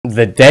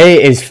The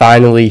day is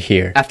finally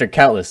here. After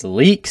countless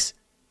leaks,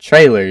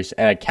 trailers,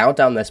 and a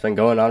countdown that's been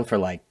going on for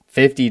like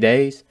 50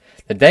 days,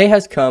 the day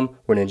has come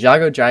where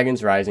Ninjago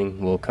Dragons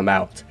Rising will come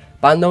out.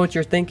 But I know what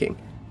you're thinking.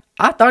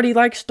 I thought he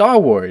liked Star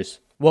Wars.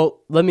 Well,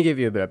 let me give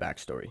you a bit of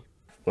backstory.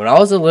 When I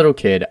was a little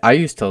kid, I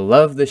used to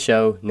love the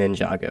show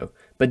Ninjago.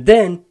 But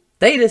then,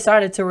 they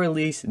decided to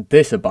release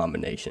this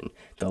abomination,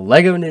 the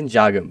Lego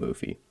Ninjago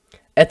movie.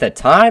 At the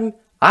time,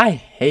 I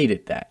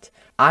hated that.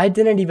 I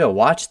didn't even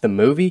watch the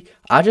movie,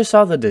 I just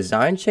saw the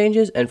design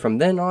changes, and from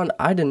then on,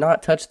 I did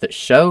not touch the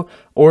show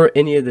or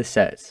any of the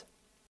sets.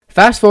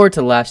 Fast forward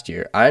to last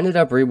year, I ended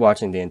up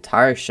rewatching the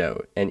entire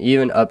show, and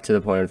even up to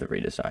the point of the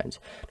redesigns.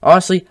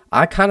 Honestly,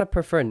 I kind of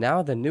prefer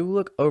now the new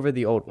look over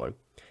the old one.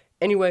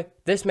 Anyway,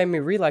 this made me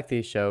re-like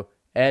the show,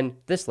 and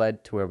this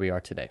led to where we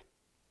are today.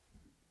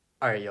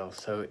 Alright y'all,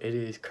 so it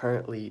is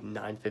currently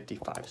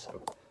 9:55,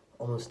 so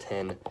almost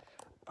 10.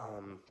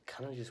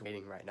 Kind of just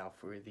waiting right now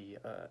for the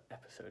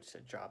episodes to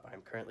drop.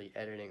 I'm currently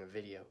editing a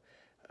video.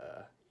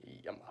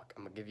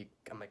 I'm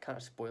gonna kind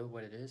of spoil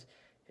what it is.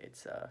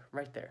 It's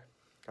right there.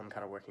 I'm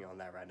kind of working on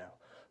that right now.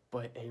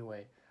 But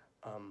anyway,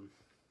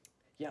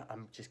 yeah,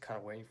 I'm just kind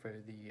of waiting for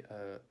the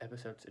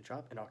episodes to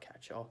drop, and I'll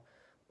catch y'all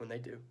when they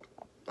do.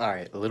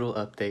 Alright, a little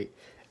update.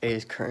 It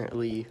is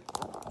currently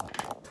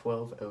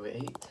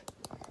 12:08.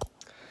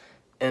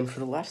 And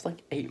for the last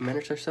like 8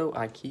 minutes or so,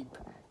 I keep,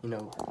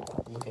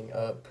 looking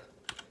up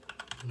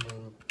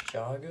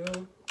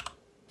Ninjago.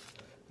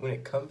 When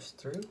it comes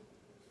through,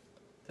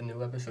 the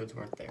new episodes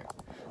weren't there.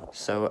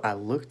 So I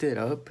looked it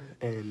up,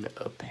 and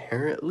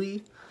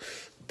apparently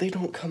they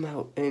don't come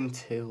out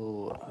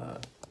until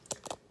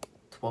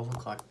 12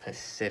 o'clock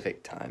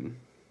Pacific time.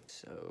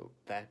 So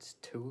that's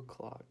 2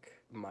 o'clock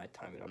my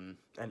time.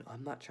 And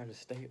I'm not trying to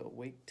stay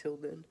awake till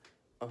then.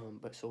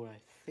 But so what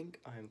I think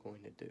I'm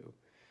going to do,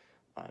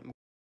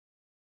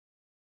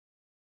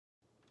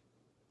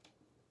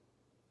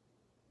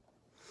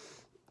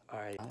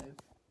 Alright,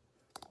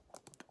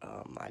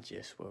 I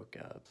just woke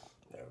up.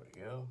 There we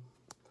go.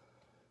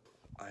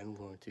 I'm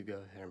going to go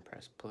ahead and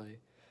press play,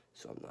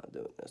 so I'm not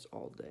doing this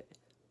all day.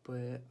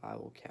 But I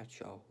will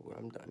catch y'all when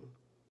I'm done.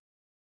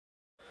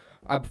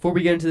 Before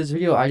we get into this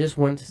video, I just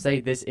wanted to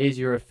say this is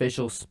your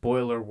official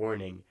spoiler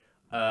warning.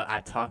 I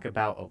talk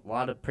about a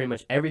lot of pretty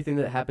much everything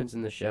that happens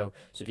in the show,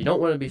 so if you don't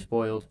want to be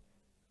spoiled,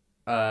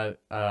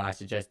 I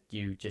suggest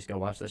you just go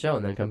watch the show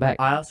and then come back.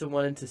 I also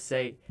wanted to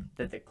say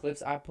that the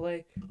clips I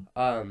play,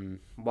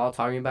 while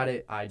talking about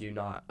it, I do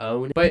not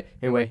own. But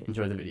anyway,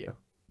 enjoy the video.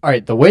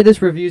 Alright, the way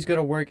this review is going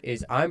to work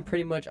is I'm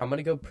going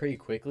to go pretty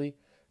quickly,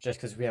 just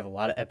because we have a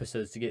lot of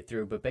episodes to get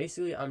through. But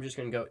basically, I'm just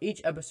going to go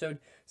each episode,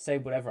 say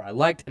whatever I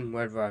liked and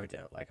whatever I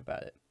didn't like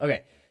about it.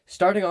 Okay,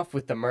 starting off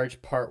with The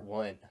Merge Part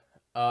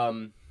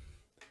 1.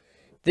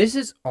 This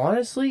is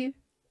honestly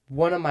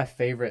one of my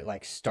favorite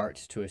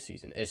starts to a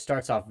season. It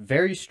starts off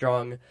very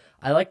strong.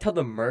 I liked how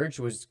the merge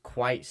was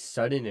quite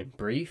sudden and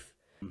brief.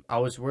 I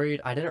was worried.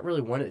 I didn't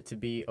really want it to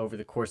be over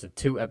the course of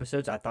 2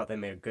 episodes. I thought they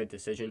made a good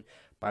decision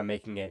by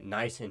making it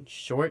nice and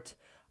short.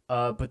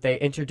 But they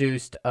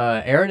introduced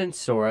Aaron and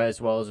Sora,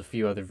 as well as a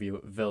few other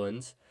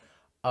villains.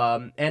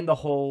 And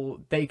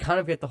they kind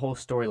of get the whole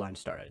storyline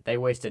started. They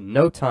wasted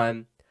no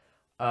time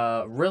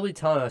really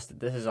telling us that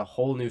this is a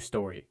whole new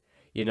story.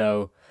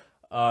 The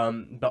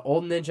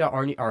old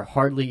ninja are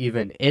hardly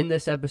even in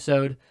this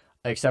episode,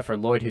 except for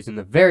Lloyd, who's in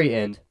the very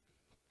end.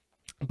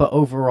 But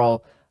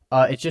overall,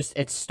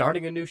 it's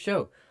starting a new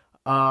show.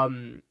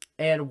 And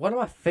one of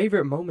my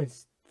favorite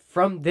moments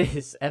from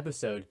this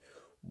episode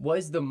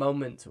was the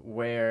moment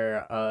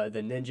where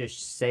the ninja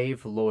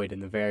save Lloyd in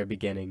the very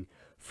beginning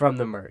from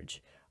the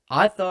merge.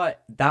 I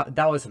thought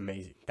that was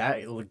amazing.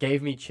 That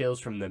gave me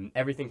chills from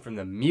everything from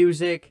the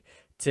music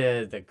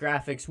to the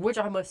graphics, which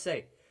I must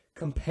say,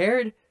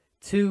 compared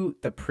to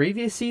the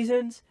previous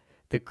seasons,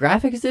 the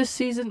graphics this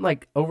season,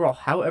 overall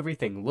how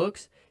everything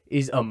looks,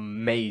 is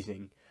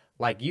amazing.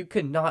 You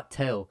could not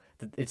tell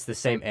that it's the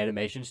same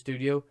animation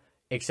studio,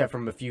 except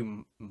from a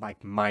few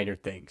minor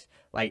things.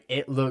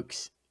 It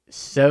looks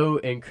so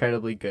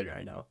incredibly good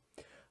right now.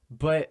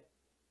 But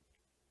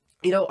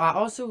I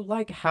also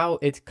like how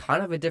it's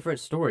kind of a different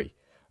story,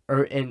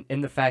 or in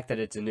the fact that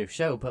it's a new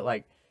show.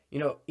 But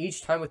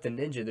each time with the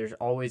ninja, there's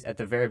always at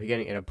the very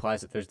beginning it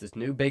implies that there's this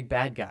new big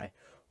bad guy.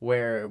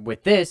 Where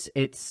with this,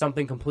 it's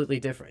something completely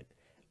different.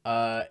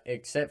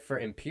 Except for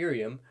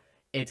Imperium,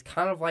 it's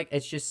kind of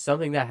it's just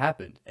something that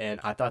happened. And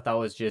I thought that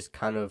was just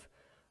kind of,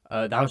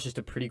 that was just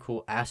a pretty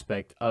cool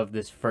aspect of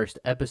this first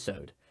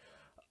episode.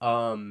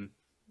 Trying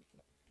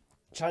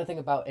to think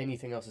about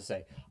anything else to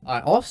say.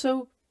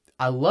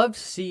 I loved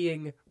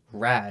seeing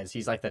Raz,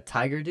 he's the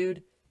tiger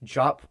dude,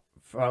 drop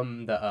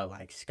from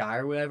the sky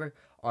or whatever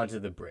onto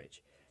the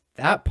bridge.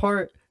 That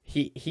part,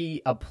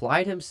 he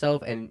applied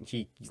himself, and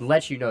he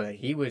lets you know that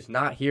he was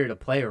not here to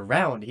play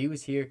around. He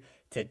was here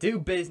to do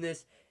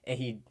business, and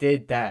he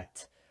did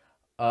that.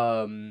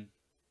 What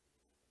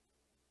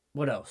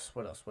else?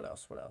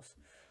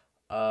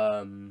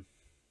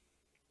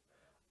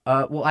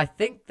 Well, I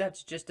think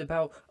that's just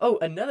about. Oh,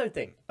 another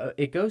thing.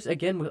 It goes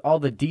again with all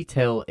the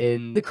detail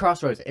in the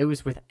Crossroads. It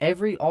was with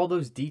all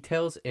those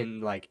details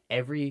in like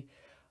every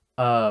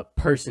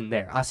person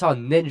there. I saw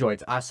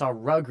Ninjoids. I saw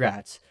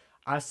Rugrats.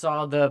 I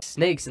saw the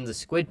snakes and the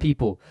squid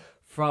people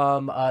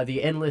from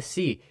the Endless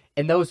Sea,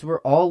 and those were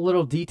all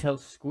little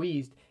details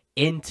squeezed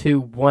into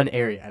one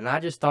area. And I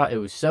just thought it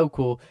was so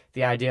cool.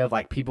 The idea of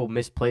like people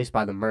misplaced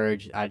by the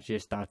merge. I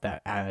just thought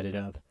that added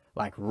up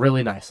like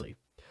really nicely.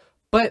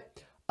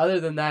 But other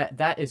than that,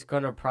 that is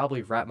going to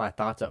probably wrap my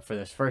thoughts up for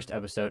this first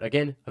episode.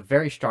 Again, a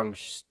very strong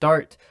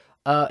start.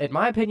 In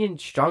my opinion,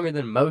 stronger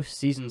than most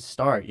seasons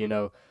start, you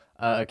know.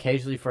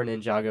 Occasionally for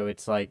Ninjago,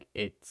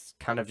 it's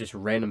kind of just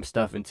random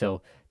stuff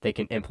until they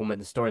can implement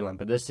the storyline.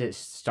 But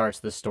starts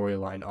the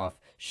storyline off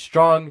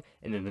strong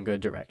and in a good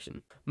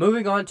direction.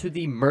 Moving on to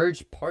the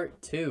Merge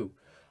Part 2.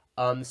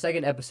 The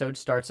second episode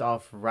starts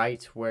off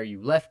right where you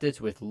left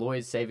it, with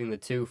Lloyd saving the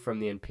two from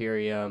the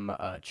Imperium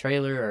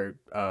trailer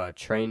or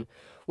train,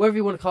 whatever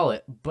you want to call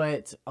it.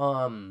 But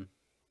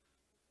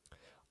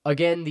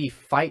again, the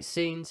fight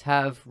scenes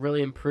have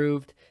really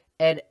improved.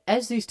 And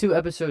as these two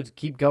episodes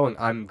keep going,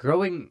 I'm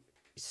growing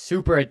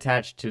super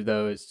attached to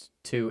those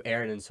two,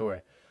 Aaron and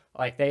Sora.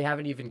 Like, they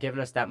haven't even given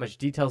us that much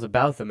details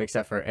about them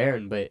except for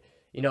Aaron. But,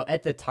 you know,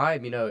 at the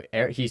time, you know,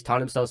 he's taught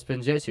himself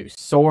Spinjitzu.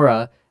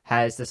 Sora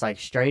has this, like,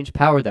 strange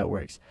power that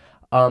works.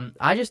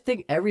 I just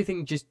think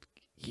everything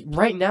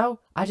right now,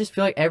 I just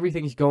feel like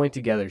everything's going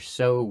together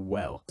so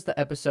well. It's the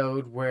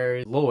episode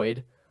where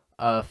Lloyd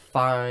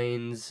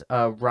finds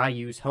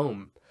Ryu's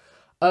home.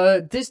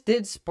 This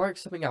did spark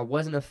something I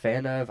wasn't a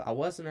fan of. I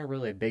wasn't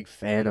really a big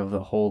fan of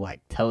the whole,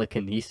 like,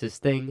 telekinesis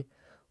thing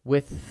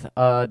with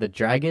the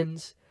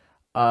dragons.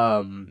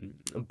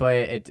 But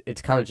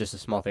it's kind of just a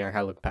small thing. I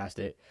kind of look past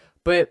it.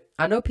 But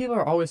I know people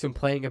are always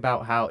complaining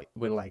about how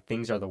when, like,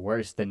 things are the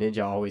worst, the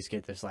ninja always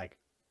get this, like,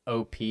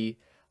 OP,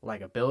 like,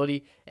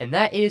 ability. And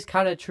that is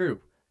kind of true.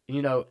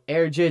 You know,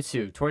 air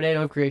jitsu,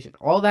 tornado of creation,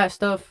 all that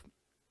stuff.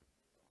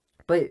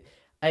 But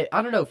I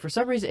don't know. For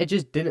some reason, it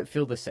just didn't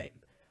feel the same.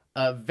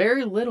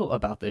 Very little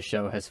about this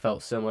show has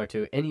felt similar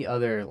to any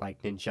other,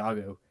 like,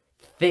 Ninjago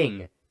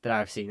thing that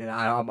I've seen, and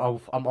I'm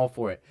all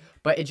for it.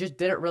 But it just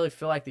didn't really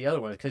feel like the other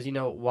ones, because, you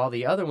know, while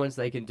the other ones,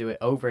 they can do it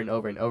over and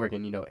over and over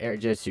again, you know, Air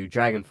Jitsu,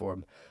 Dragon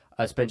Form,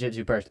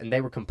 Spinjitzu Burst, and they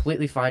were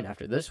completely fine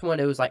after. This one,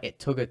 it was like, it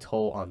took a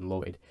toll on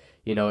Lloyd,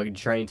 you know, it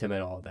drained him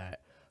and all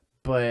that.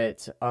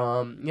 But,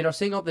 you know,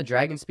 seeing all the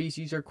dragon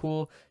species are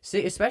cool,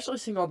 especially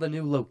seeing all the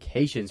new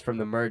locations from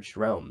the merged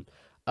realm.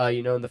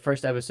 You know, in the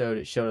first episode,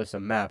 it showed us a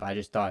map. I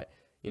just thought,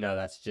 you know,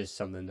 that's just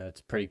something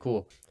that's pretty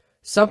cool.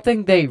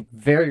 Something they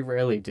very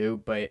rarely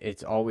do, but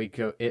it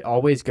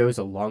always goes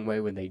a long way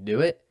when they do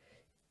it,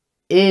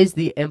 is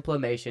the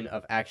implementation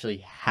of actually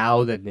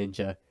how the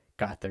ninja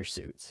got their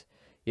suits.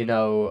 You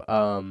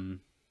know,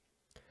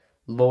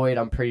 Lloyd,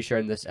 I'm pretty sure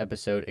in this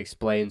episode,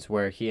 explains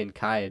where he and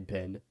Kai had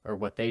been, or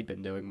what they'd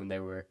been doing when they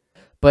were...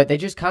 But they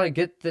just kind of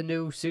get the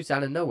new suits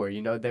out of nowhere.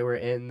 You know, they were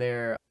in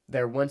their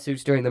one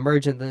suits during the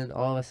merge, and then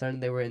all of a sudden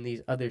they were in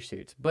these other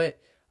suits. But,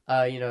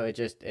 you know,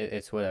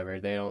 it's whatever.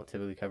 They don't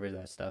typically cover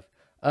that stuff.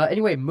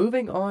 Anyway,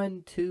 moving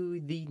on to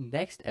the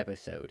next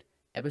episode.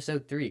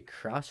 Episode 3,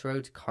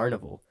 Crossroads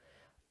Carnival.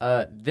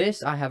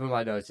 This I have in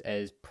my notes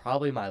as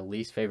probably my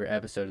least favorite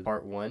episode of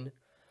Part 1.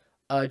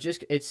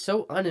 It's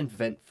so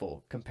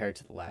uneventful compared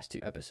to the last two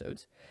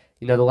episodes.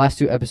 You know, the last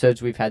two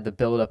episodes we've had the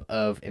buildup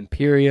of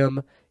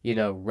Imperium, you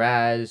know,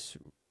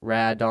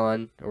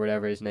 Radon, or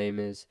whatever his name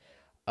is,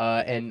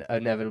 and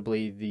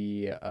inevitably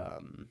the,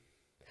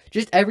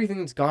 just everything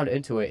that's gone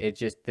into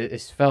it,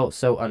 it felt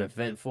so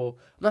uneventful.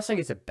 I'm not saying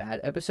it's a bad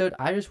episode,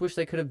 I just wish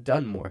they could have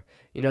done more.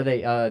 You know,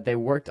 they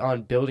worked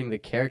on building the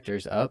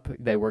characters up.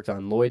 They worked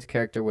on Lloyd's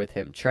character with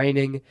him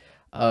training,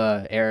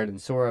 Aaron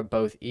and Sora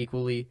both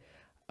equally.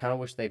 Kind of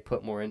wish they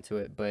put more into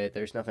it, but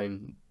there's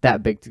nothing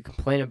that big to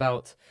complain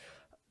about.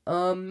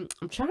 I'm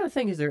trying to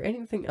think, is there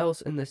anything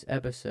else in this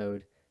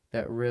episode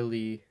that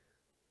really...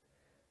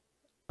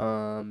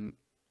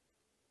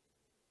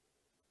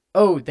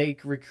 Oh, they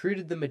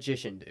recruited the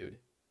magician dude.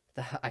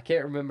 I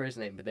can't remember his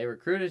name, but they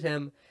recruited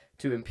him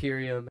to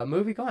Imperium.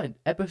 Moving on,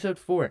 episode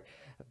 4,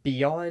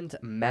 Beyond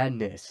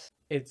Madness.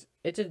 It's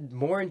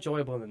more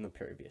enjoyable than the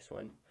previous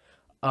one.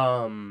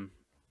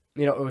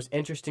 You know, it was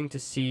interesting to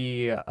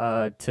see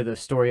to the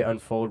story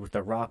unfold with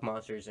the rock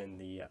monsters and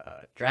the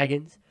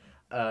dragons,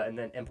 and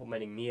then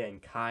implementing Nia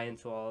and Kai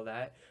into all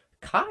that.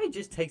 Kai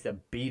just takes a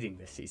beating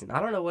this season.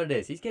 I don't know what it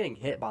is. He's getting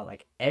hit by,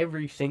 like,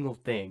 every single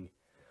thing.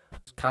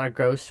 It's kind of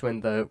gross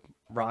when the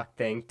rock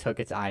thing took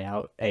its eye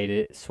out, ate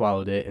it,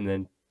 swallowed it, and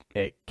then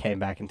it came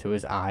back into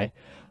his eye.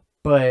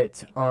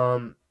 But,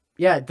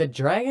 yeah, the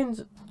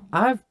dragons,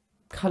 I've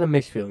kind of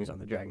mixed feelings on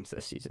the dragons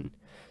this season.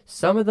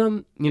 Some of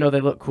them, you know,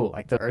 they look cool.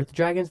 Like the earth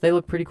dragons, they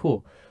look pretty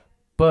cool.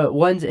 But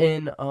ones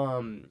in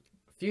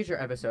future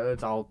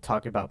episodes, I'll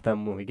talk about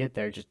them when we get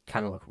there, just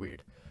kind of look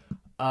weird.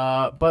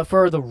 But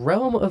for the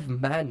Realm of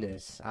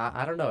Madness,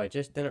 I don't know. It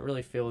just didn't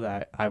really feel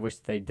that. I wish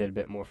they did a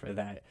bit more for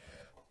that.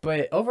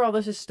 But overall,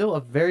 this is still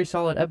a very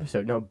solid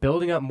episode. No,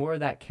 building up more of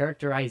that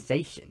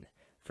characterization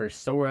for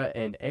Sora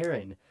and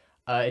Eren.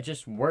 It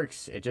just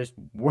works. It just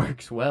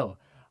works well.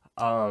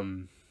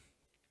 Um,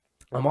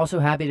 I'm also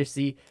happy to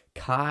see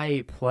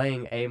Kai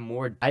playing a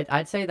more.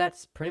 I'd say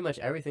that's pretty much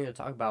everything to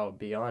talk about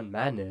beyond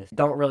Madness.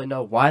 Don't really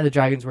know why the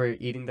dragons were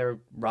eating their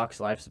Rock's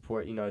life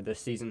support. You know, this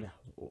season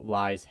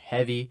lies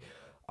heavy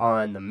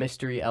on the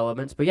mystery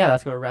elements. But yeah,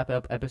 that's going to wrap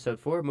up episode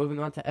 4. Moving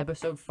on to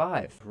episode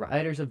 5.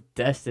 Riders of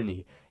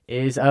Destiny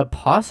is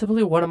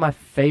possibly one of my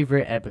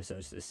favorite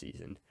episodes this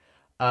season.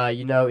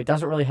 You know, it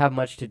doesn't really have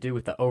much to do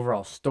with the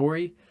overall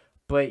story.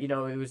 But, you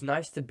know, it was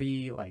nice to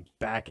be, like,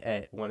 back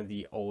at one of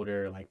the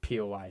older, like,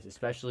 POIs,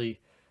 especially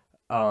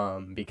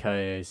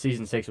because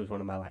Season 6 was one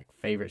of my, like,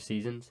 favorite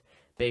seasons.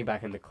 Being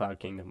back in the Cloud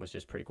Kingdom was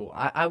just pretty cool.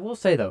 I will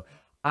say, though,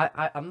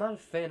 I'm not a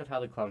fan of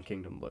how the Cloud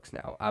Kingdom looks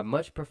now. I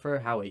much prefer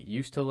how it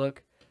used to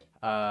look.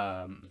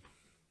 But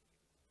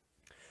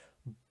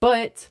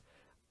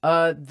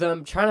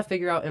them trying to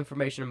figure out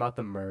information about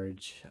the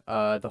merge,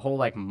 the whole,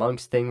 like,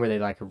 monks thing where they,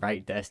 like,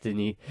 write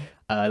destiny,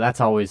 that's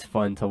always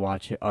fun to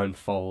watch it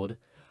unfold.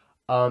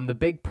 The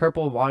big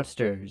purple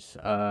monsters,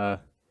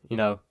 you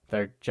know,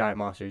 they're giant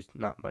monsters,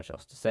 not much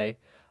else to say.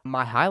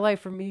 My highlight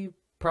for me,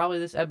 probably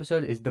this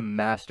episode, is the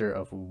Master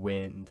of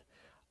Wind.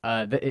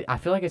 I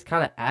feel like it's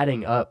kind of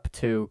adding up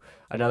to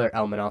another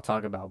element I'll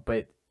talk about,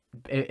 but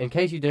in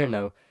case you didn't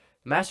know,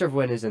 Master of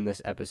Wind is in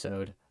this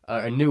episode,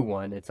 a new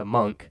one, it's a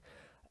monk,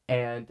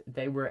 and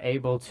they were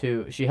able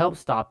to, she helped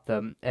stop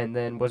them, and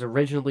then was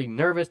originally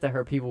nervous that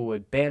her people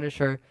would banish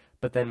her,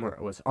 but then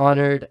was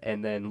honored,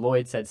 and then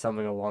Lloyd said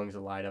something along the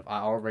line of,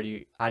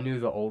 I knew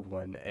the old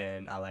one,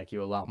 and I like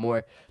you a lot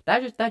more.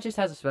 That just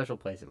has a special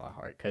place in my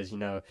heart, because, you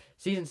know,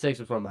 Season 6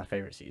 was one of my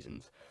favorite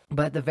seasons.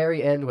 But at the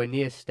very end, when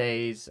Nia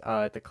stays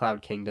at the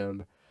Cloud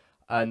Kingdom,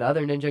 and the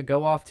other ninja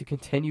go off to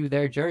continue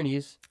their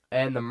journeys,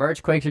 and the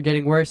merge quakes are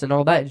getting worse and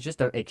all that, it's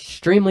just an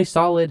extremely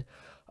solid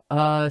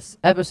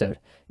episode.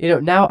 You know,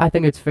 now I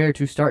think it's fair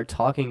to start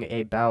talking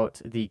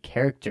about the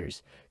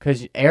characters,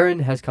 because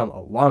Eren has come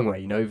a long way.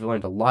 You know, you've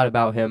learned a lot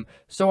about him.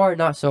 Sora,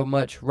 not so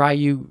much.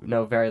 Ryu,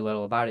 know very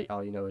little about it.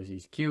 All you know is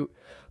he's cute.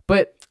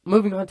 But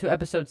moving on to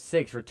episode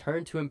 6,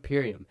 Return to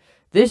Imperium.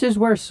 This is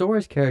where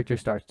Sora's character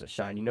starts to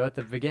shine. You know, at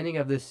the beginning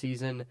of this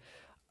season,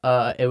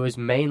 it was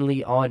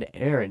mainly on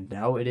Eren.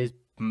 Now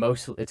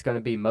it's going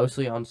to be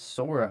mostly on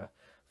Sora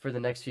for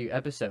the next few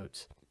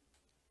episodes.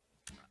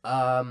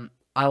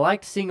 I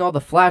liked seeing all the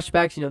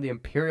flashbacks. You know, the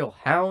Imperial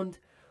Hound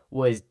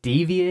was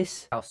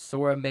devious. How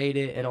Sora made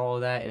it and all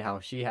of that, and how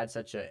she had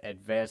such an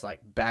advanced,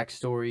 like,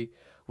 backstory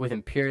with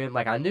Imperium.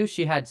 Like, I knew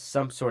she had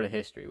some sort of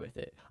history with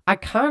it. I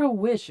kind of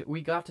wish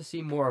we got to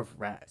see more of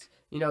Raz.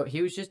 You know,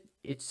 he was just,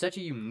 it's such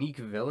a unique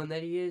villain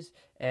that he is,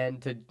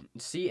 and to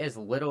see as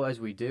little as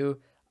we do,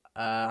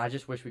 I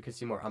just wish we could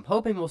see more. I'm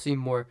hoping we'll see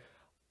more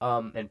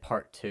in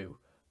part 2.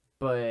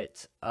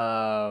 But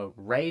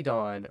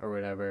Raydon or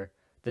whatever,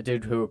 the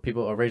dude who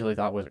people originally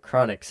thought was a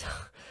Chronix,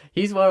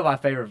 he's one of my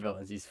favorite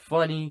villains. He's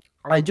funny.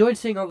 I enjoyed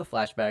seeing all the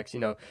flashbacks.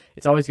 You know,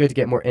 it's always good to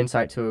get more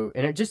insight to,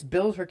 and it just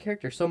builds her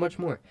character so much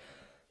more.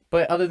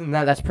 But other than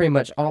that, that's pretty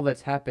much all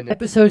that's happened.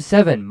 Episode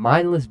 7,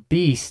 Mindless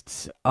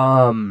Beasts.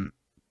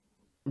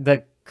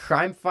 The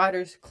Crime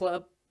Fighters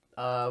Club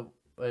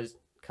was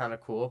kind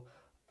of cool.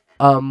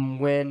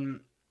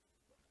 When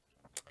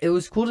it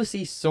was cool to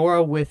see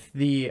Sora with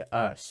the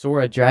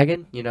Sora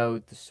dragon. You know,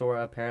 the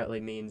Sora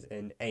apparently means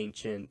an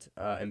ancient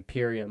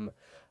Imperium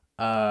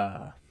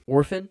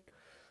orphan.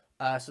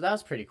 So that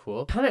was pretty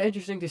cool. Kind of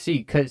interesting to see,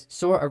 because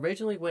Sora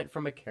originally went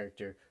from a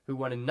character who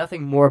wanted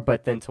nothing more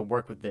but then to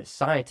work with this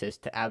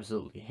scientist to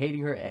absolutely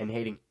hating her and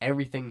hating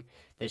everything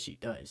that she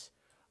does.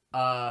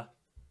 But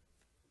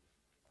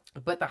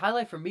the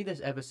highlight for me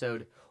this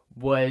episode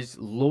was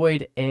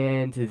Lloyd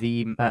and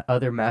the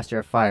other Master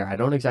of Fire. I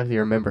don't exactly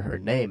remember her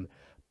name,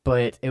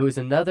 but it was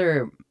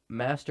another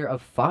Master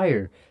of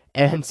Fire,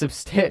 and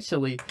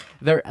substantially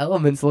their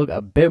elements look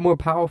a bit more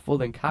powerful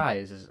than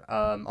Kai's.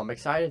 I'm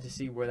excited to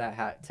see where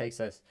that takes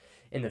us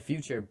in the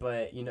future,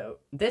 but, you know,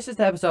 this is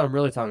the episode I'm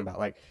really talking about.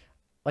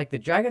 Like the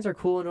dragons are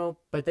cool and all,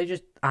 but they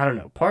just, I don't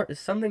know,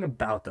 something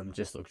about them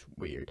just looks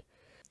weird.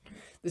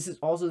 This is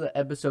also the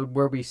episode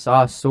where we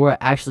saw Sora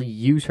actually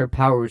use her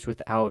powers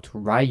without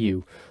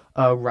Ryu.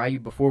 Ryu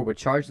before would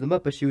charge them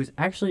up, but she was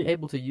actually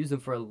able to use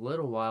them for a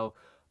little while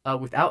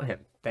without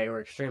him. They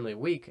were extremely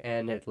weak,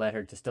 and it led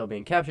her to still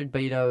being captured,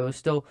 but, you know, it was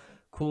still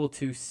cool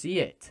to see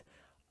it.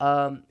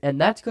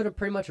 And that's going to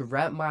pretty much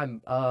wrap my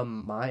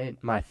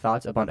my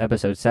thoughts up on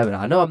episode 7.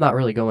 I know I'm not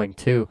really going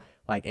too,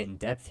 like, in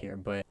depth here,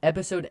 but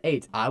episode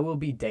 8, I Will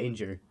Be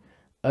Danger.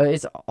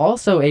 It's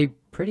also a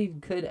pretty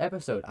good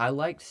episode. I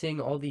liked seeing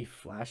all the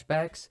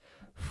flashbacks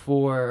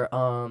for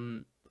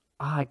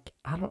I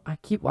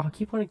keep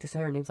wanting to say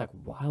her name's like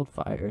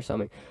Wildfire or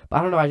something, but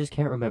I don't know, I just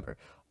can't remember.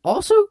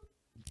 Also,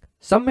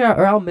 something,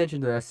 or I'll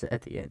mention this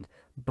at the end,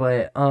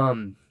 but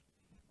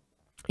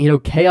you know,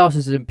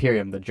 Chaos's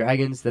Imperium, the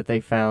dragons that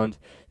they found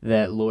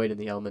that Lloyd and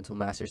the Elemental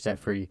Master set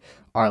free,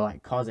 are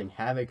like causing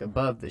havoc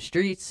above the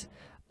streets.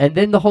 And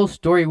then the whole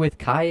story with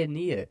Kai and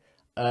Nia.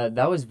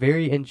 That was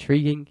very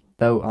intriguing,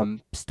 though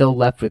I'm still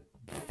left with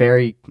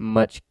very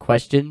much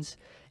questions.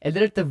 And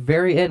then at the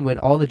very end, when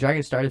all the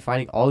dragons started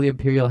fighting all the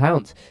Imperial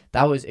Hounds,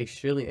 that was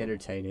extremely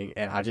entertaining,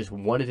 and I just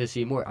wanted to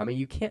see more. I mean,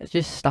 you can't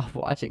just stop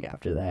watching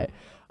after that.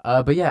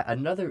 But yeah,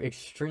 another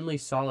extremely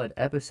solid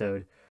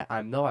episode.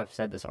 I know I've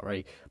said this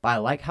already, but I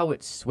like how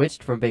it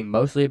switched from being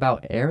mostly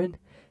about Eren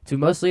to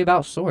mostly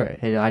about Sora,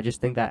 and I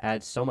just think that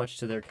adds so much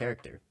to their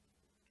character.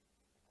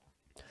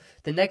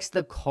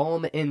 The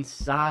calm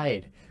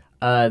inside.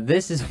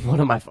 This is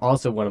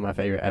also one of my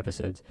favorite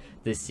episodes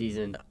this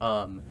season.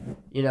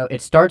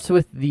 It starts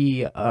with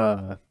the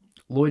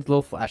Lloyd's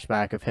little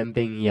flashback of him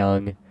being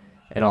young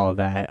and all of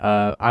that.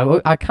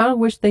 I kind of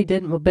wish they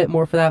did a bit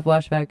more for that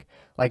flashback.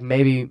 Like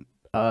maybe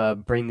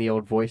bring the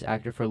old voice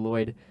actor for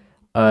Lloyd,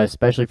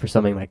 especially for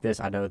something like this.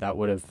 I know that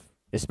would have,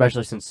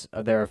 especially since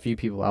there are a few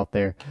people out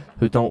there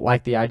who don't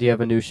like the idea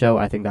of a new show.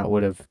 I think that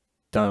would have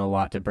done a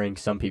lot to bring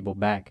some people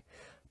back.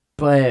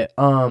 But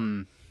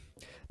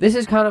this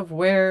is kind of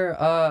where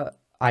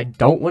I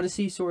don't want to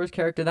see Sora's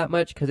character that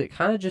much, because it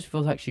kind of just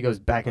feels like she goes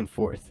back and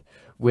forth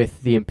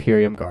with the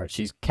Imperium Guard.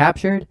 She's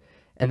captured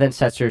and then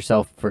sets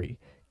herself free.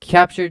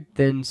 Captured,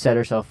 then set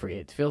herself free.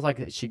 It feels like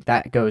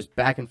that goes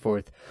back and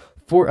forth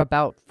for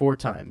about 4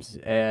 times.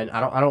 And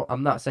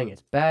I'm not saying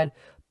it's bad,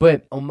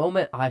 but a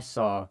moment I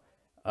saw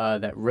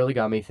that really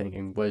got me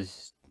thinking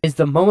is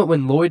the moment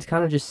when Lloyd's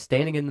kind of just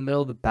standing in the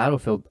middle of the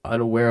battlefield,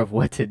 unaware of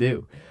what to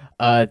do.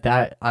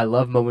 That I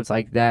love moments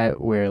like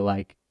that where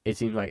like it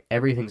seems like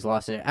everything's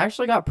lost, and it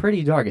actually got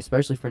pretty dark,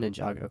 especially for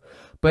Ninjago.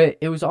 But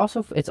it's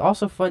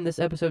also fun this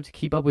episode to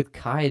keep up with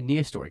Kai and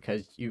Nia's story,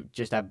 because you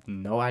just have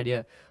no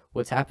idea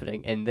what's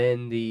happening. And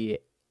then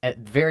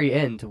at the very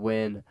end,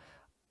 when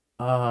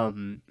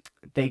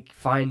they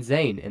find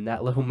Zane in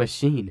that little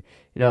machine,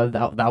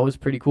 that was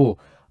pretty cool.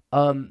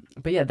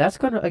 But yeah, that's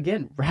gonna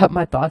again wrap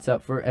my thoughts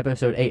up for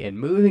episode 8, and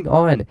moving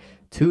on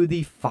to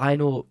the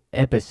final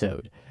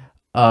episode.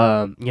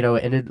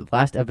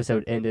 Last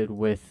episode ended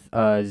with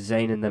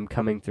Zane and them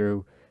coming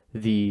through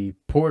the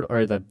port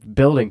or the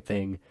building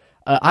thing.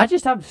 I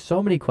just have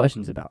so many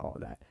questions about all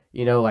of that.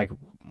 Like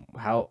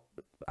how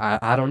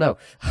I don't know.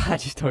 I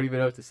just don't even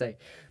know what to say.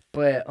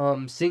 But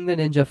seeing the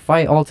ninja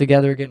fight all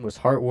together again was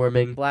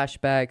heartwarming.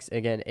 Flashbacks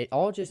again, it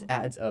all just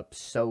adds up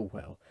so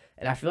well.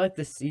 And I feel like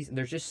this season,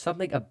 there's just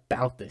something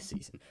about this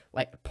season.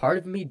 Like part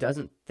of me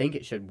doesn't think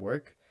it should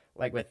work,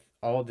 like with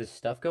all this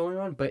stuff going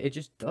on, but it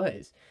just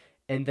does.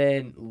 And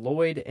then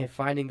Lloyd and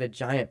finding the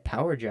giant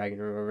power dragon,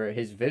 or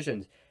his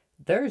visions,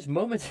 there's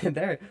moments in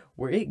there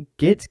where it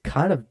gets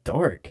kind of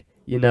dark.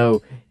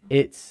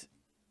 It's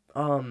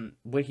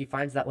when he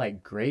finds that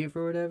like grave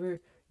or whatever.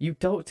 You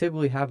don't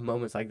typically have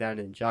moments like that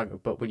in Ninjago,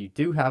 but when you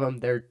do have them,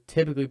 they're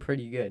typically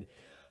pretty good.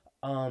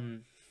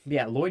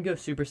 Yeah, Lloyd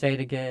goes Super Saiyan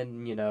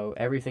again.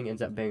 Everything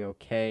ends up being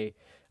okay.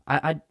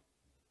 I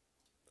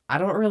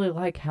don't really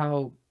like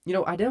how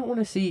I didn't want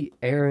to see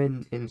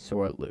Eren and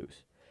Sora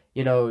lose.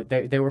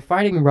 They were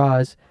fighting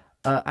Roz.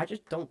 I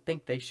just don't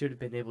think they should have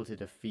been able to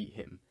defeat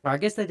him. Or I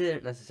guess they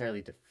didn't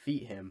necessarily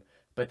defeat him,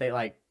 but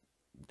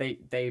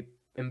they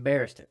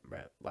embarrassed him,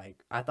 right?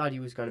 Like I thought he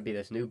was going to be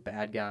this new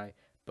bad guy,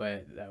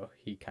 but though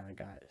he kind of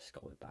got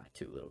scolded by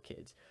 2 little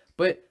kids.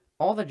 But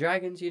all the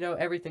dragons,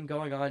 everything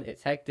going on,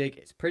 it's hectic,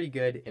 it's pretty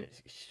good, and it's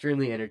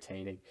extremely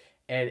entertaining.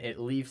 And it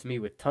leaves me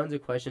with tons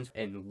of questions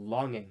and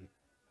longing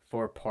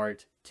for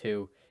part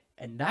 2.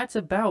 And that's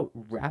about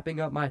wrapping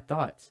up my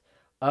thoughts.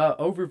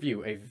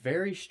 Overview, a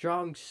very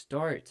strong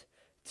start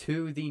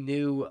to the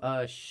new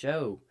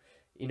show.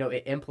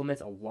 It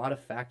implements a lot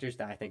of factors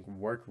that I think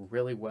work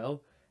really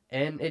well,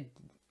 and it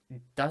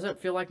doesn't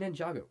feel like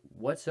Ninjago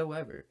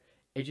whatsoever.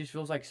 It just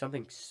feels like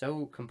something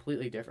so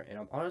completely different, and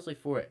I'm honestly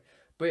for it.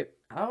 But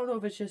I don't know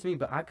if it's just me,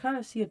 but I kind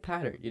of see a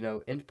pattern,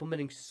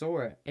 implementing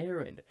Sora,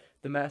 Eren,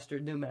 the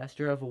new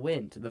master of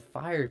wind, the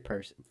fire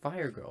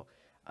girl.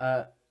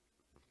 I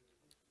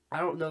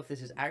don't know if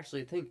this is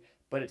actually a thing,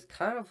 but it's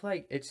kind of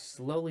like it's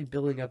slowly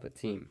building up a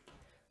team.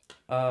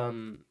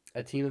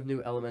 A team of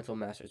new elemental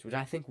masters, which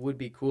I think would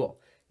be cool.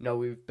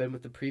 We've been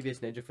with the previous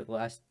ninja for the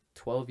last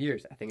 12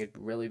 years. I think it'd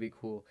really be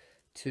cool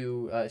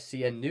to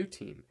see a new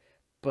team.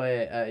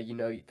 But,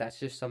 that's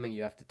just something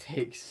you have to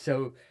take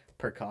so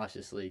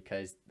precautiously,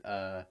 because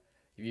if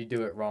you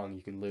do it wrong,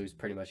 you can lose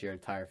pretty much your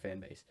entire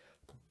fan base.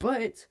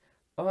 But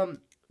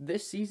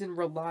this season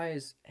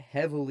relies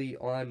heavily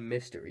on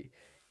mystery.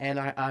 And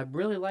I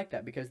really like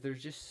that, because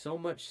there's just so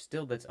much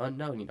still that's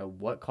unknown.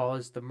 What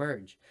caused the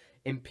merge?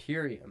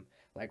 Imperium.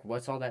 Like,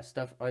 what's all that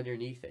stuff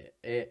underneath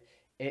it?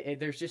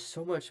 There's just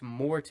so much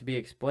more to be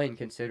explained,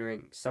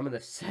 considering some of the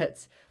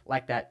sets,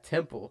 like that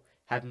temple,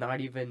 have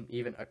not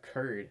even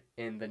occurred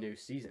in the new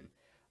season.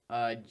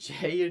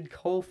 Jay and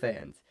Cole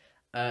fans,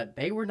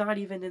 they were not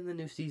even in the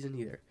new season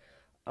either.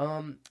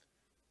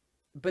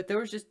 But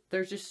there's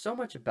just so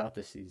much about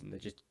this season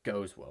that just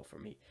goes well for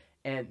me.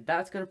 And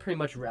that's going to pretty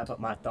much wrap up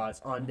my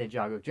thoughts on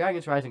Ninjago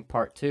Dragons Rising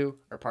Part 2,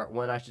 or Part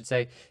 1, I should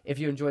say. If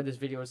you enjoyed this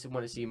video and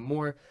want to see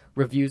more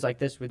reviews like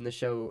this when the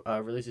show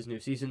releases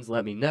new seasons,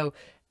 let me know.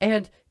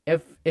 And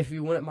if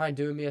you wouldn't mind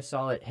doing me a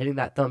solid, hitting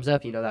that thumbs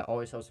up, that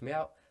always helps me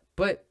out.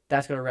 But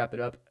that's going to wrap it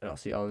up, and I'll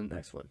see y'all in the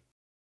next one.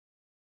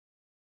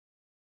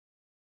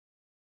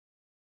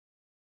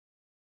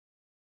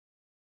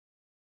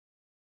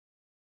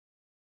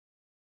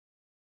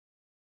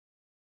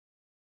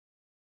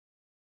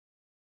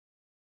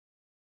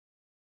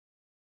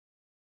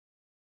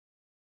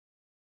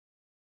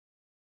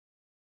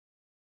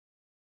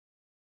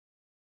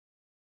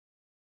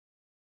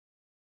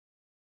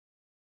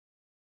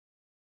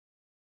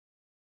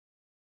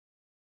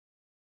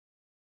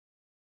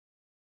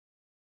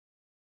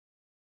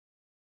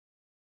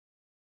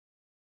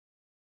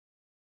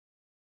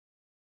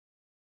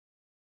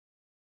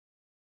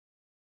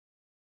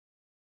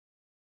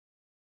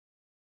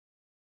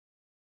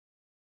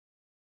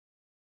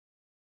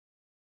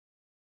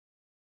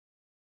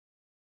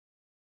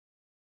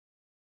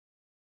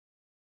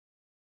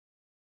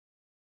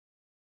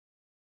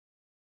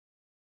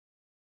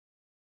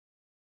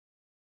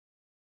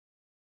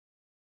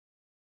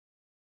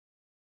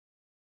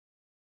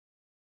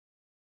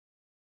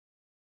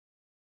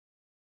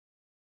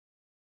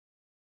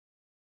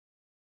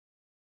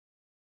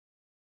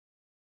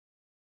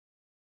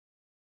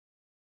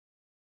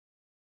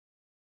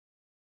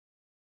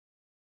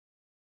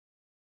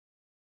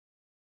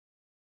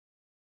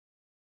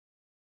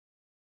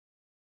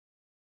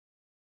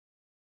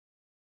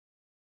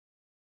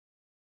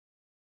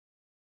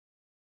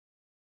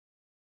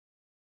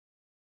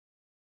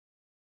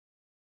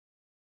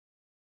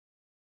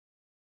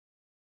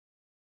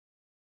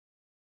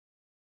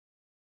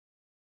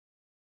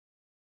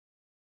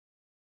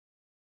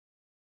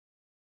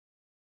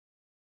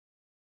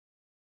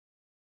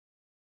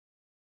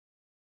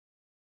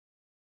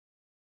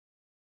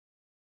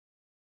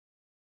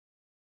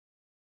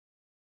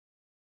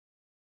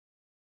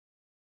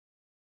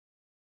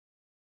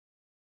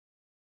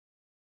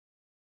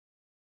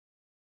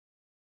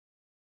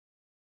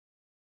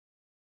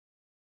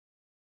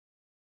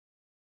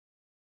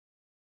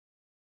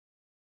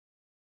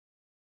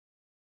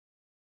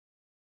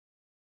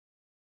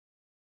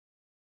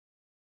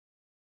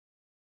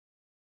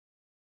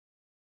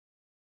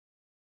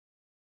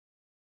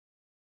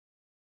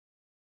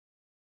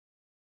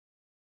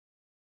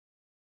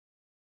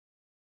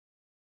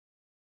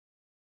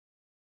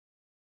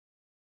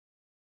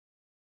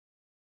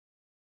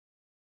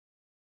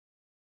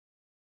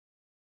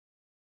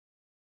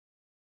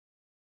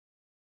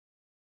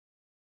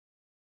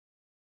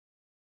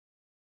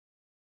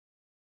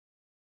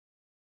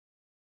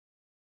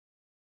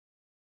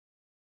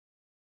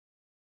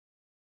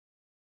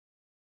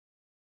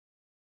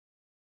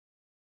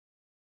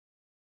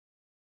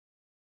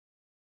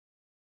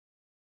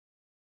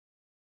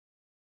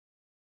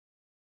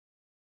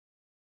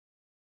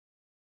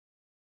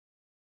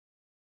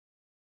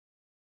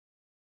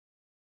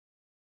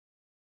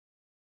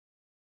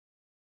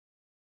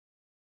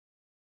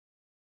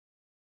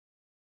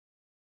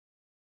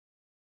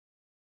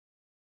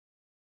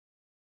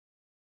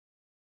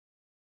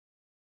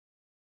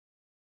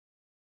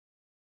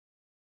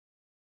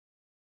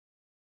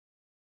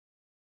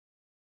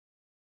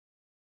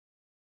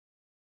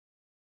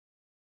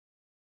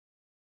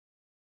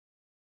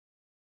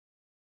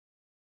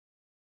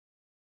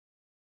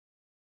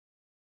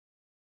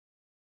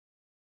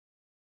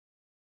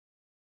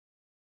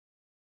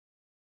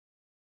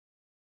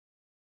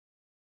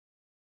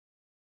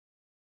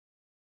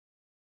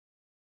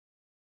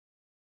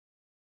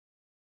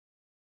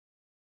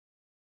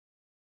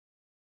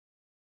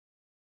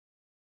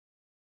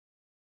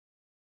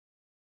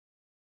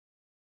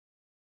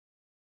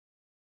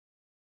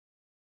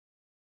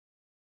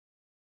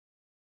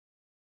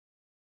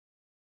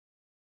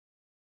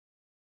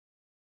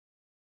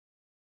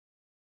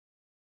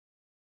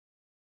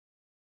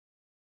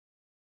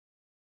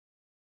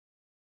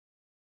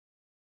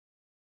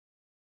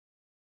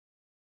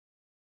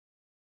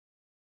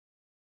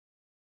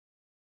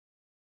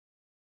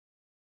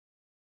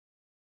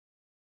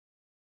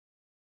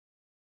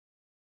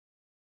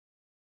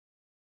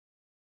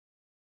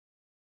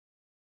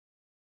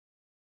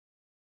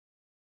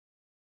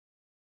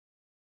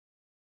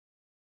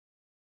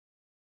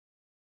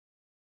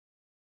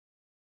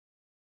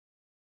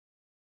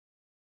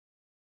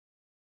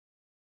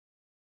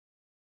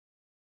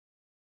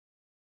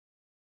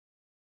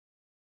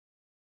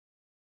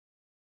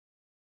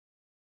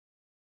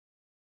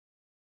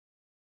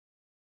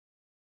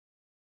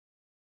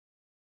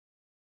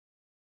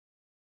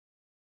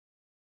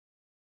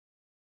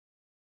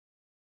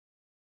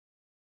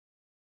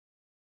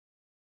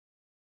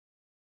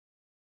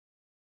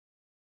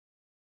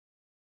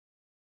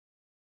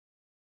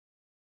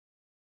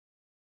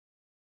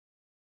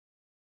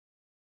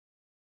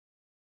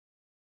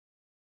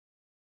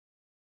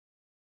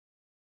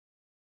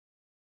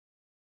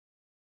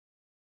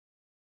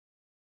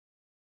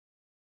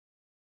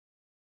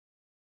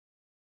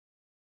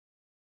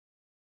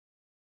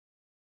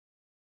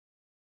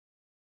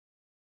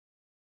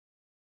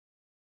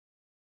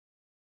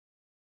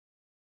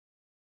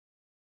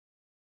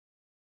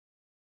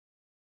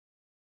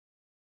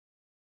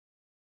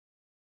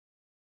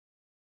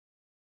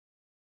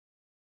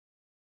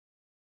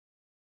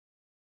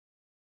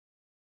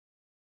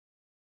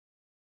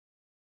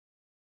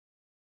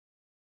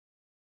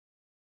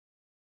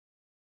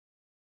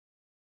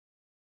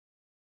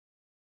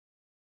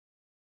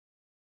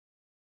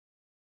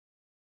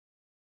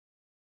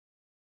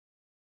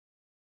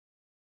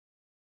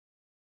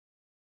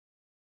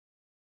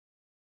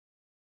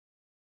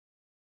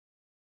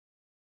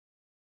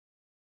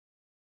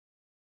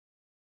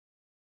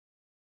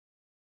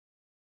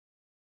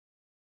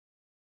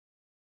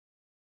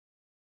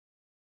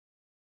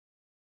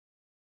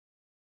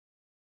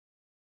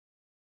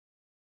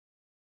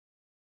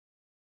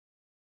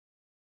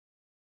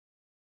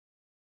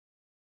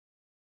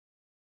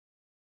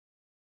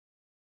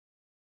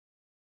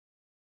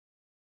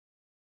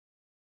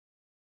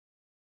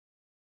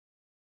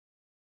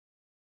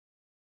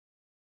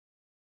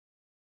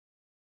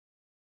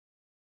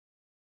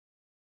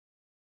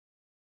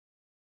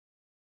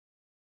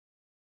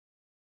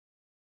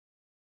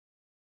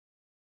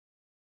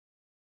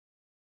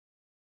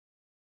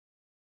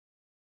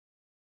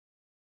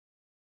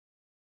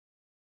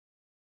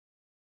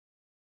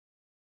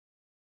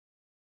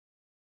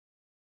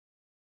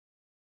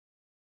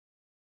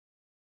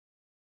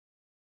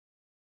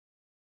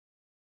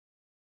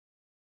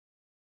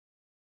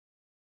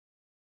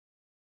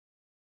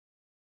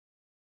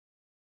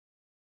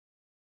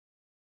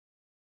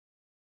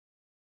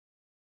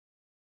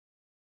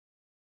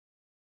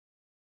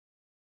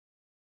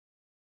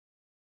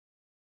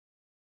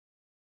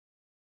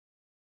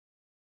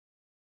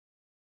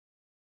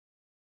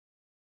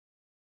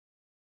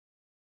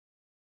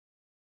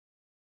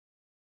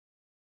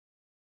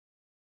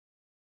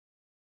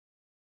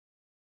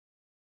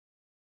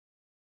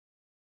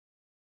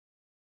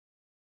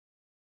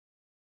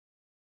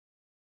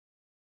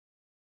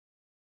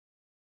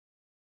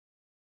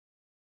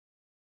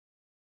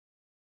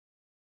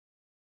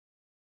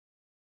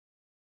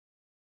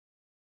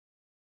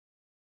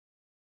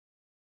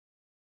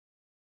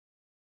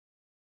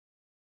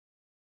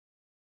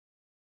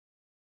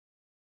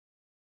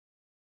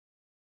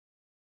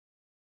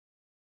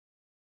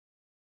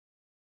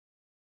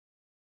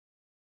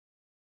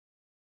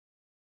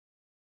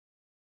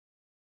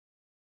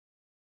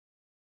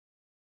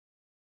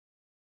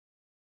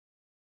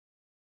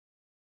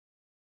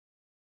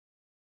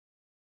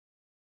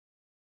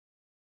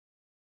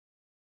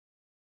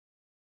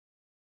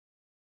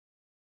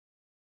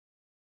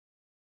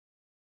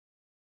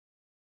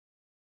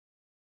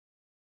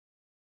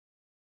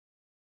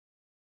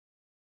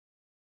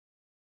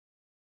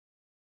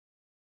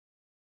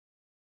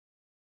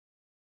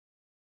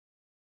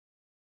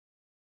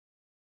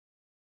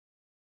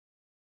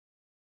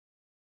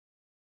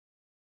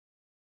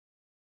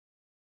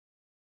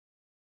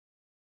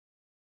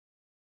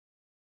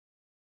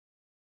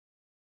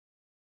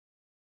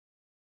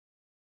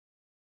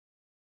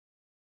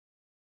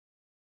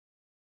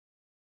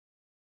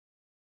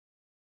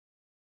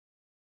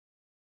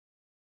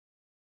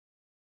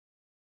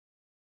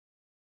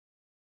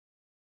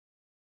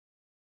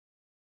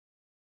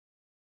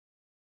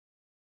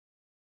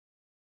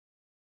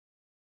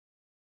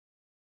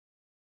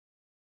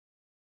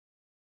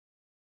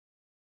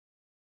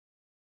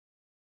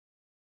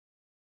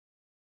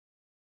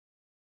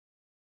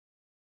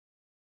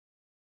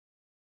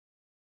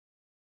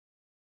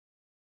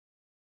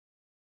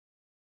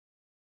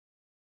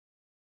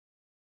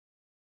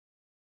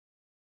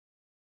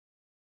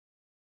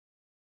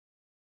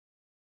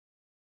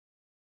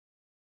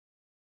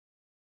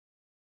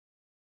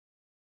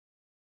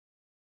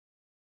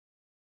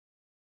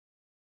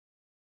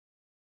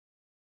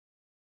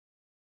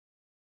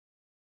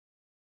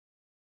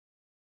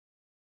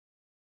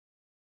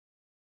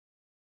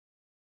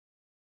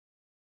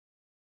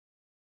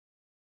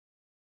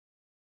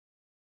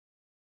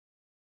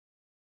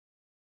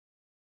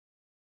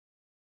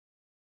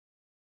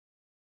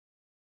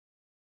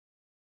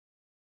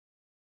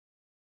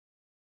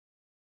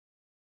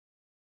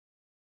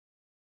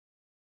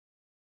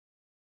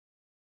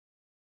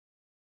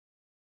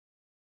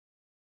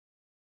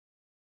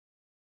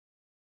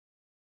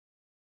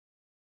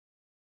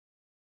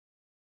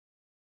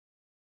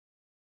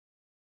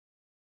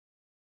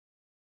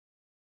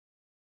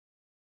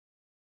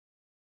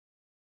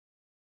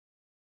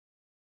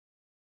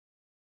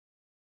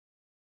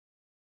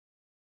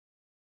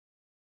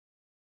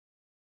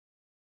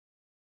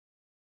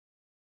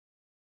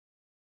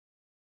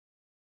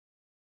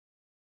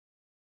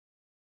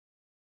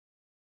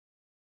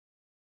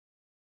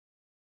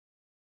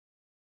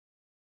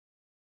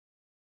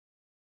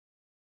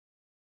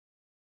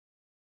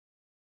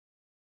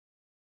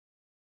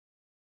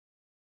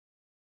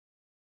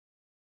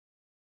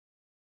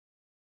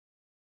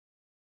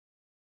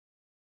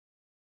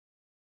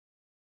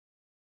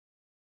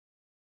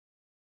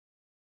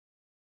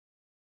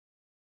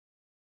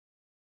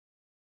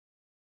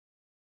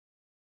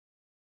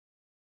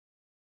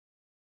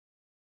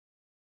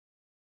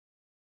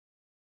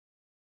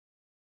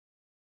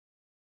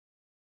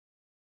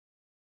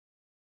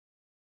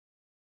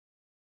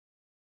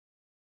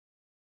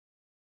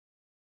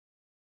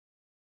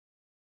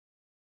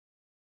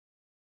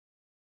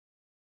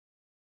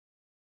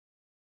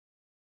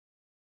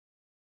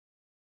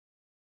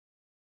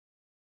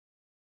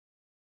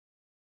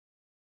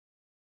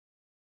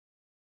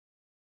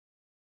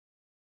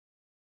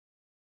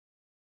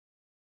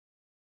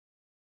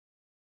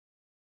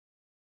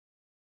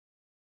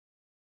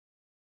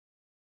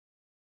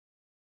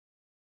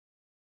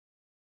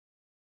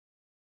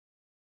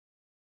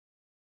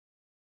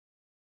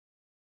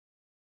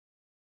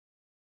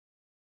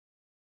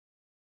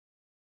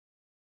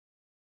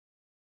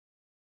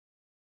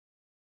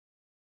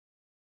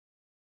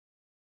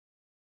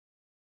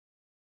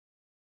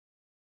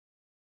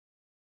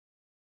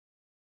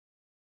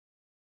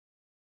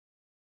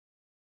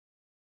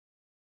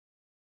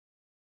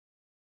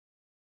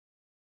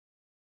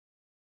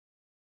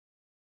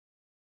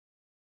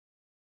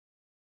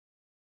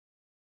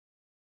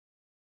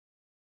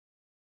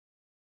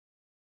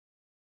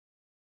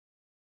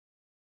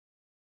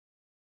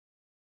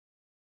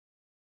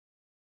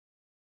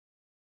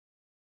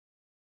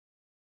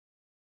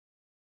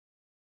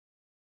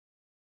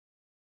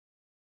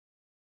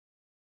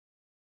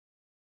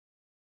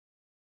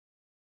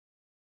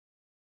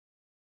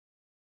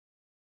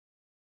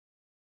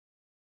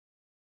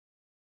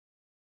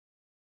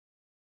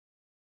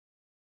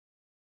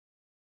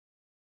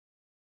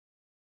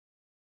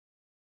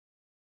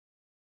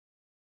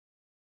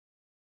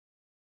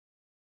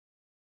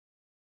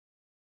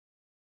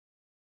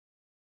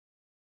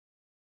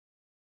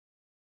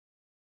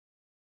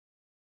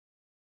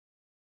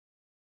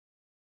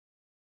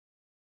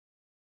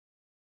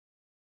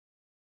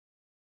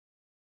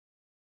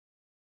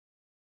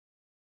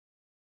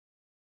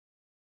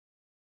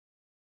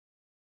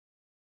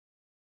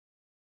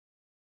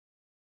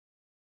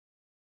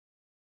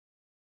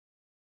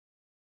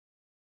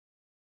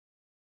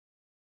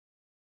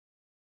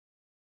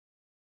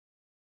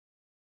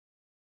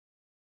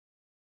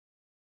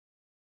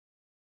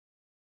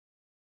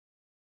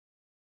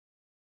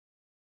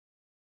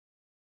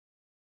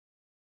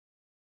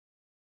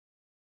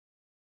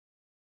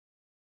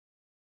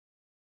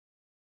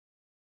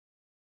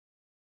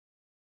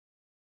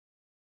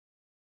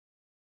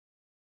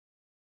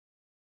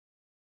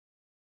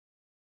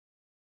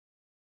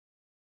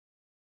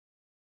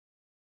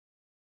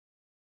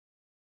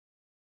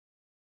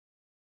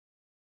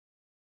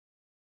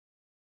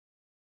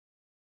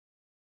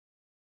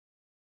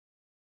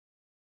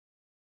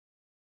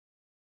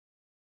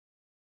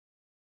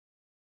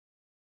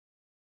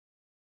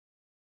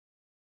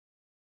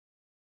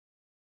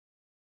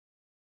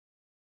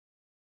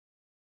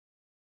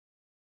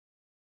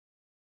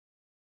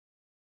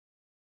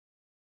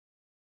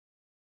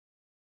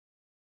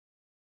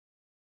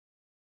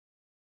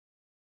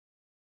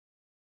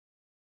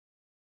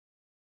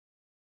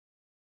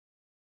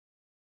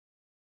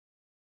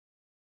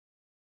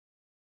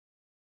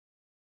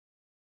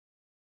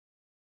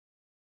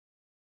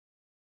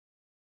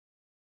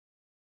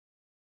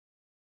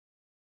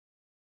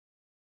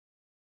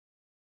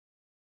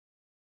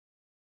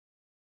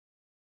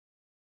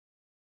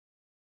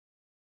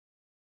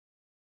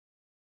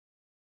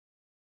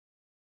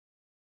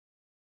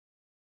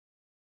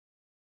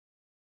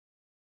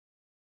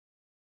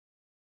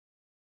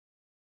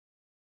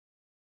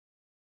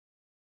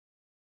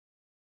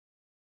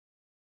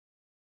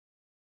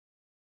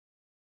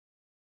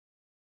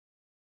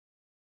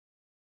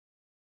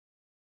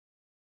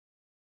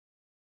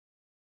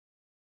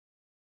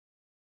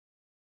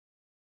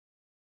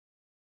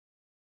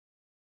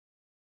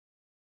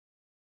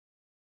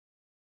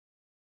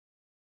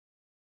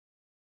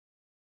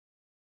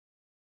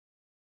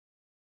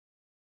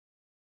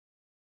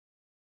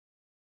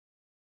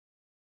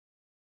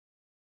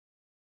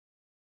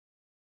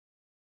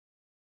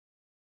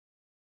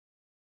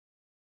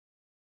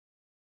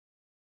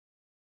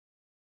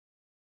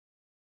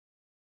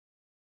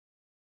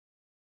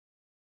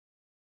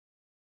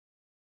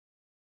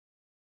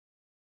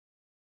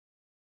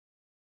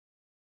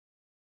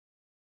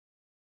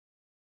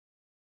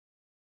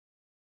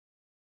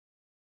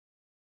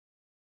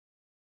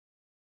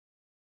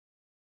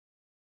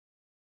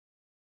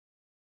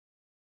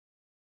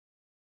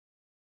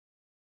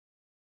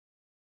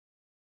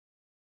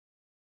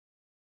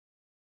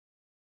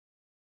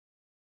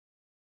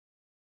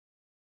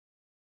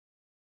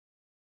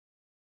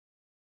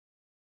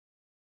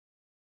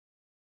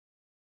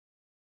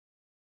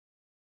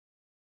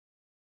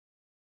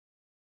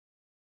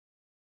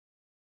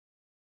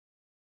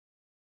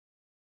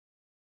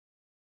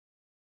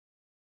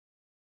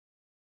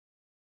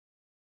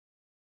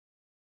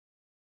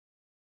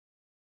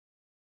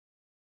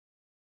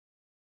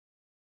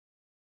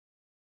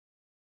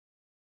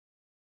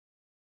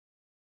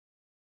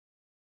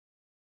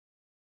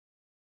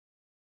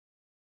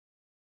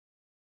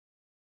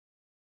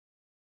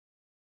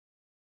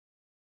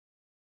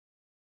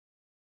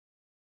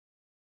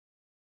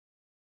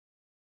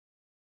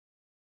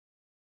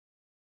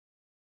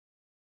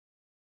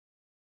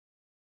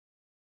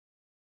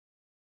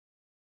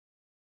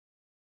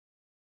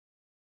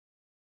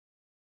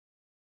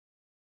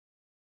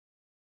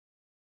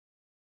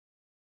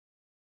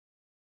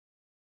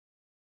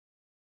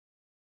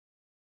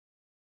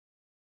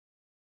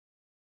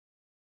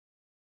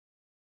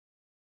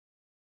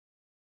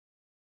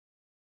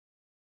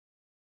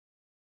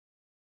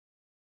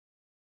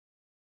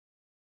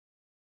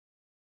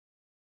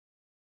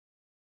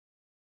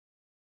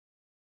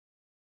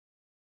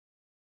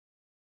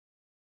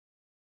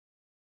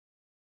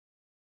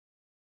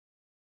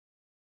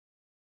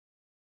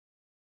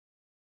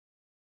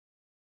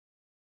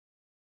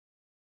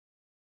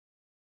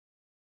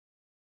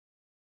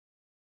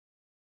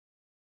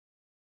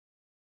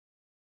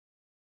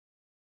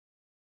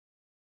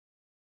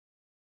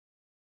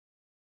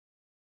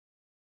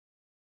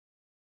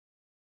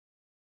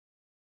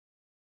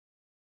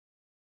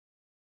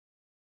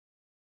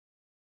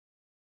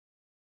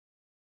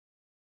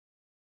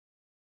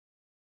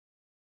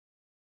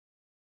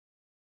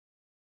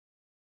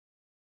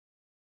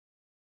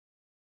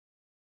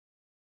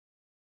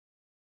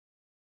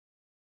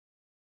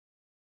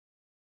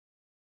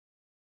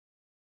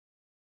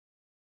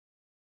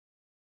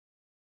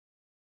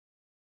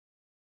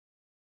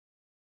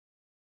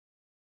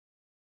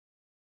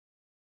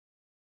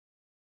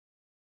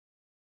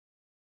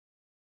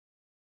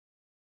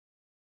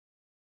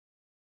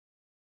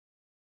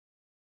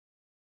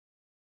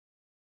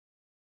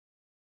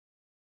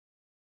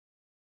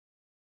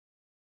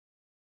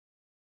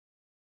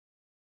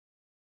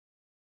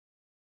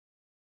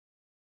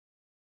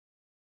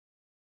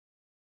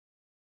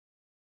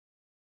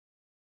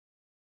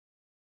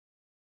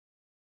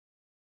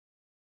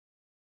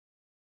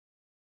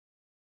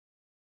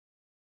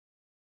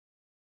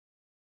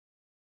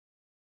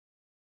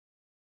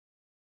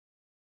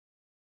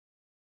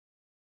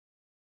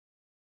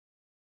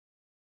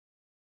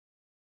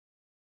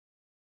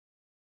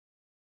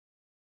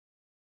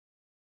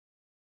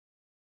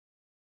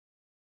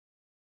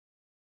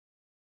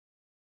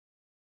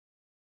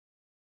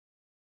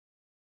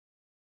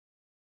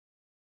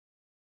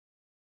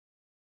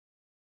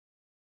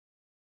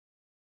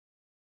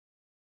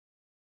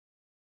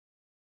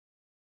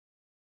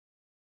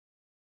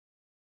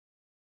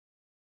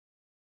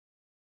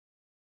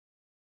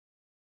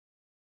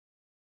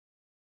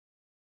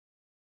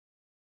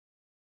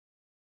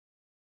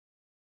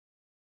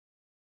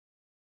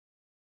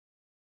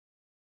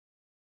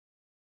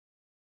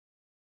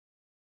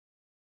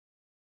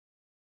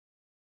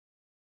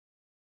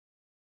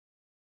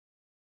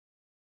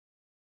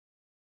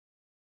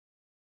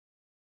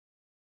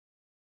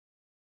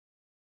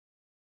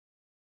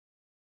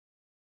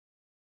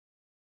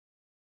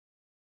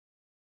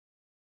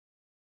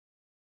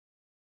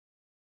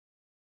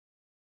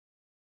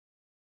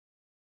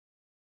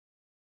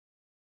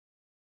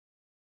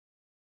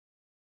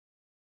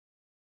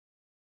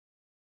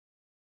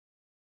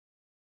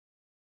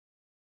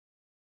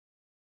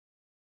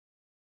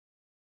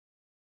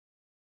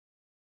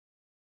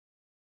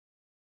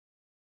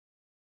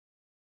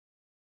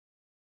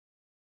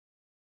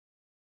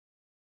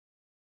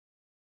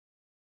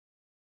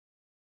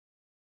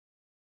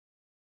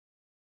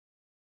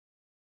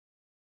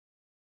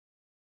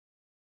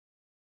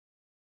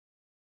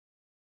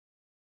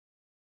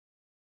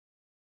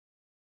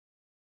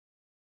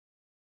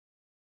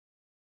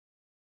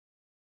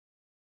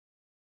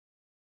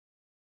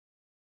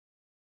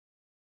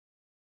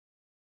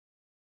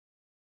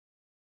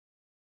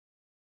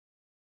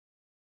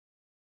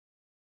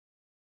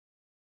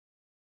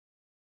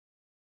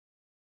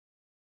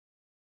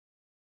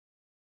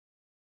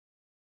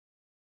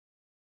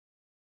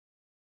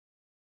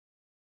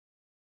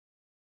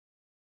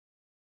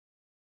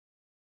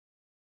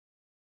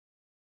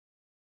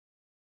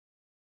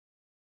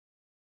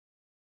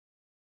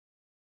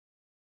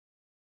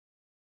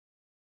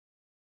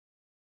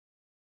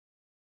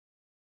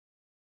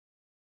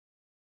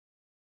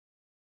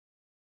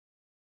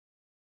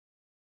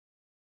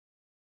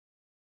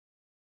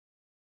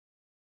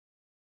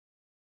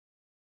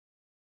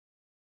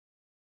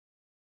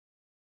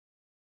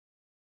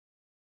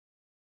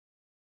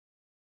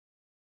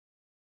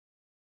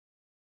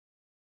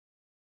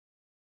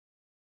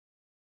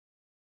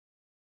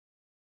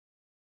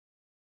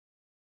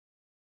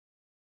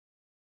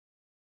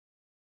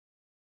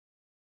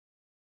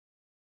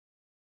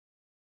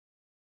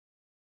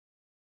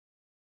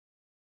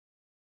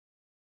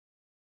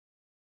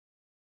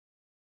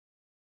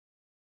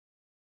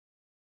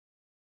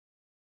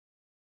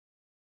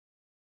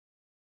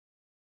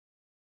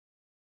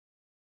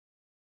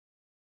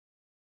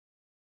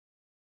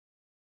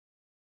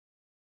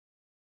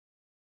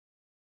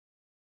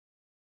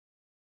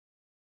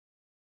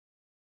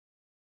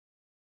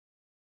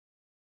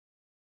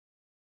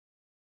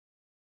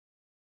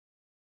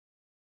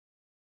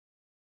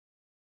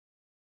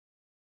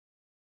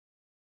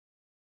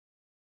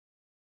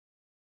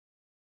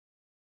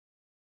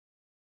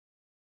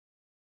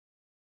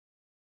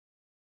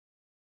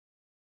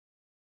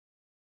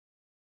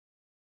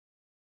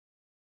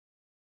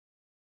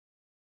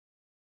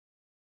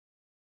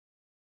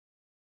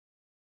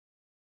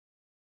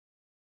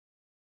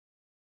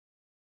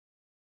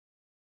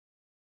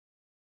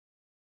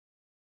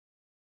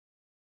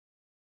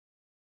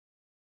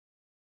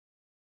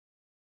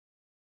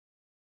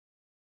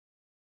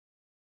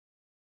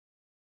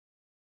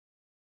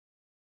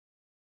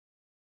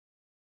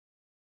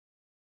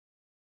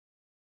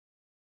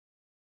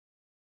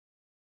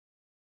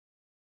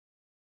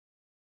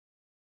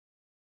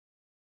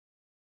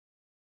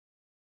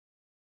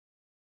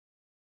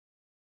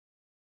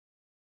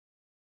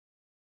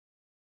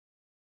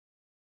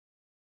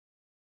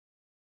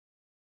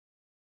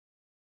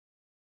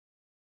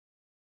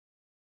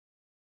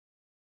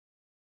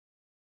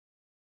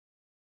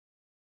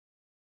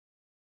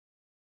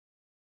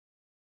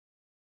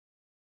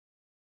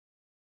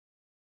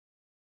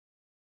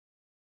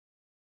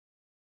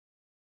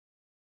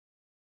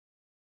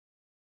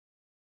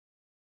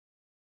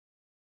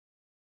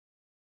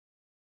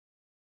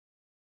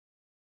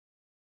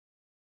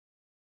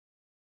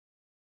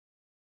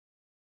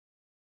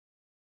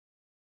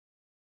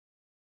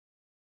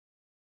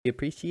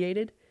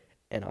 appreciated,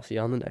 and I'll see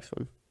you on the next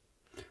one.